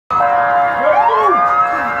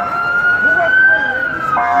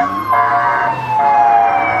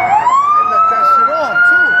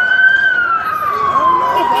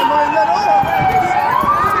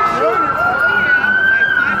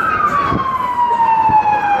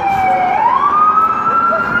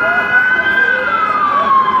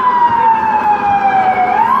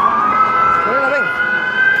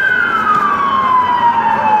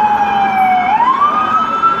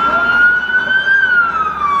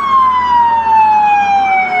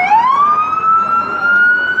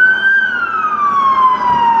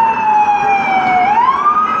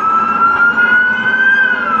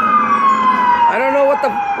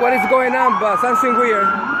something weird.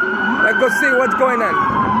 Let's go see what's going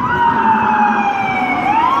on.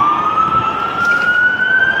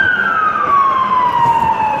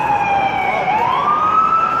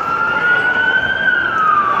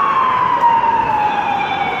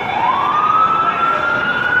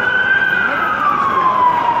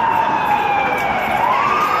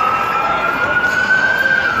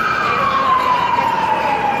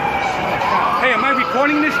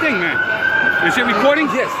 Recording this thing, man. Is it recording?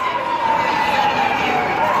 Yes.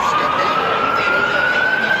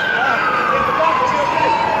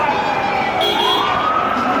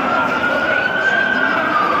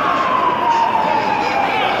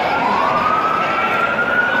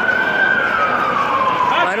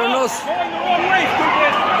 I don't know. Going the wrong way,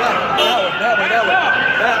 stupid. That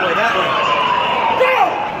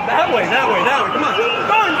way. Come on.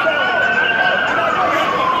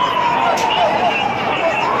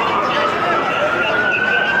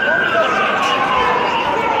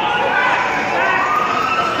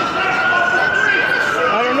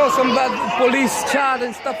 Some bad police chat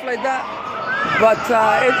and stuff like that, but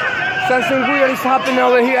something weird is happening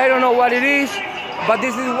over here. I don't know what it is, but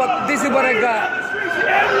this is what I got.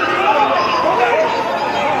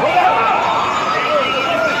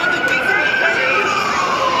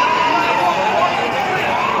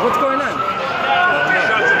 What's going on?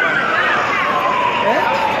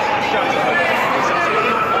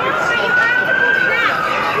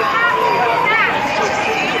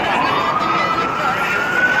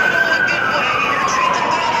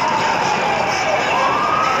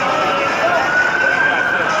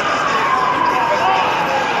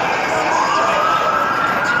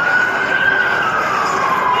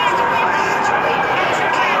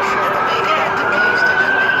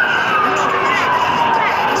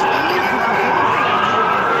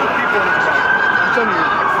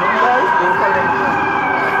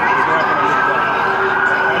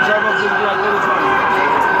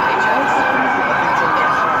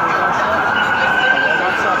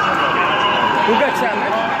 Who got shot, man?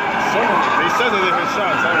 They said that they've been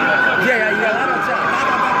shots. I don't know. Yeah, a lot of shots.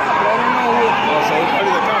 I don't know who. So maybe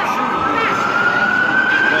the cops shooting.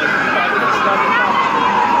 But you got to stop the cops.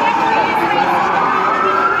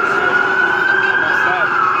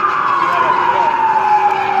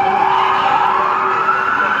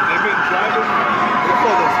 They've been driving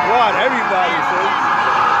before the squad. Everybody says.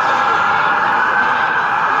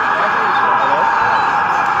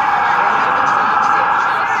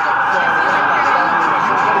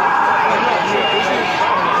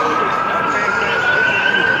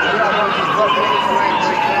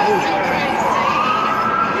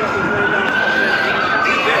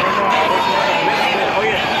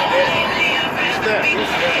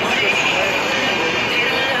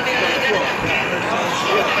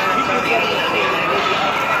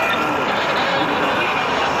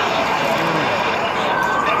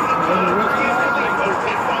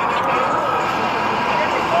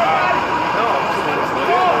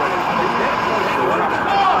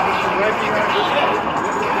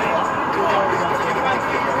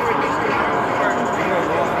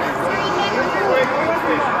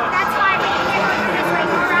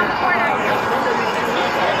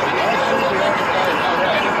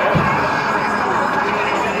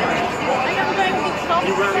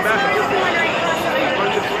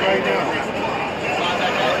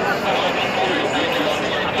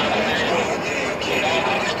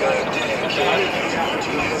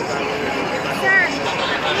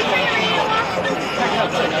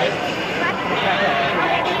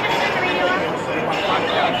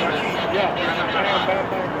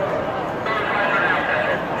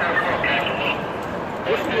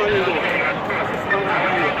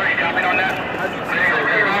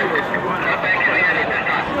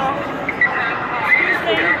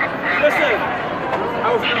 Listen,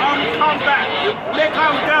 I'm back. They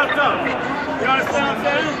calm down tough. You understand what I'm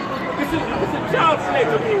saying? This is a child snake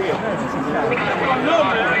up in here. I know,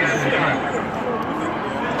 man. Shit.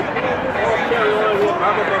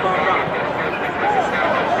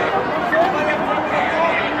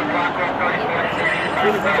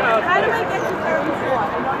 How do I get to 34?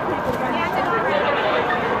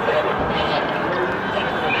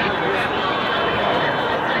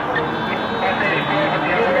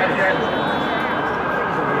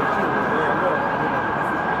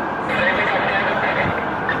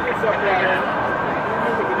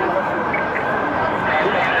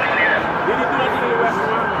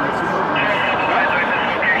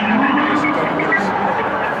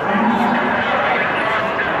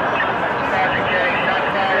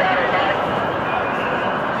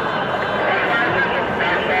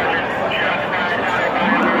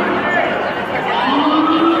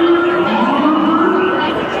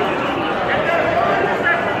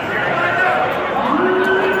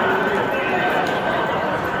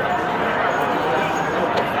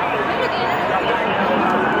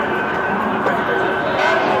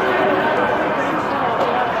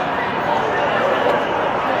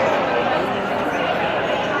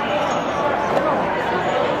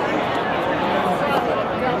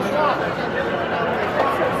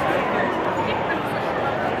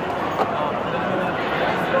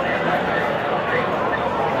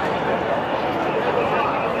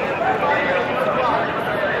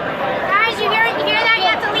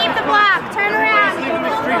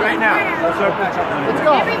 Let's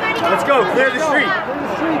go. Let's go. Clear the street.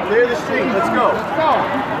 Clear the street. Let's go. Let's go.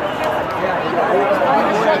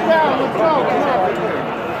 Shut down. Let's go.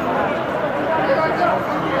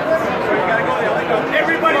 You gotta go there. Let's go.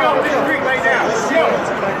 Everybody off the street right now. Let's go.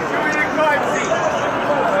 Show me the crime scene.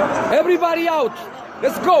 Everybody out.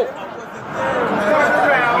 Let's go.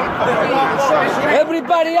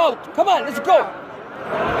 Everybody out. Come on, let's go.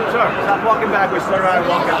 Sir, stop walking backwards. Turn around and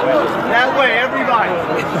walk that way. That way, everybody.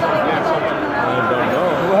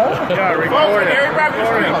 Yeah, record it. Everybody,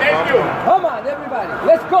 thank you. Come on, everybody.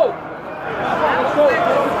 Let's go. Let's go.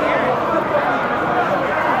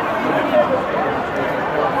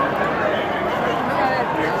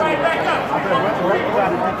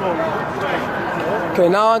 Okay,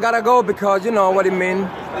 now I gotta go because you know what it means.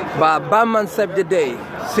 But Batman saved the day.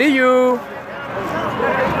 See you.